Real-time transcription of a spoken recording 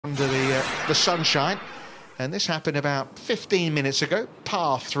under the sunshine, and this happened about 15 minutes ago.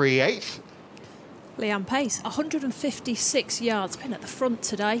 Par 3/8. Leanne Pace, 156 yards, been at the front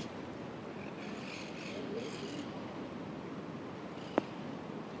today.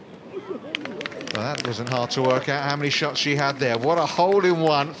 Well, that wasn't hard to work out how many shots she had there. What a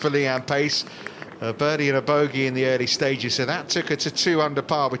hole-in-one for Leanne Pace. A birdie and a bogey in the early stages, so that took her to 2 under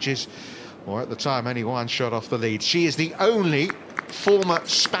par, which is, or at the time, only 1 shot off the lead. She is the only former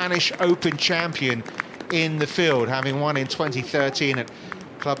Spanish Open champion in the field, having won in 2013 at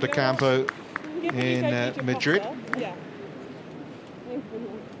Club de Campo in Madrid. Yeah,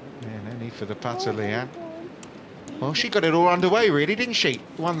 no need for the putter, Leanne. Well, she got it all underway, really, didn't she?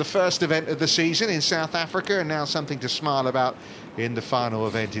 Won the first event of the season in South Africa, and now something to smile about in the final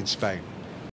event in Spain.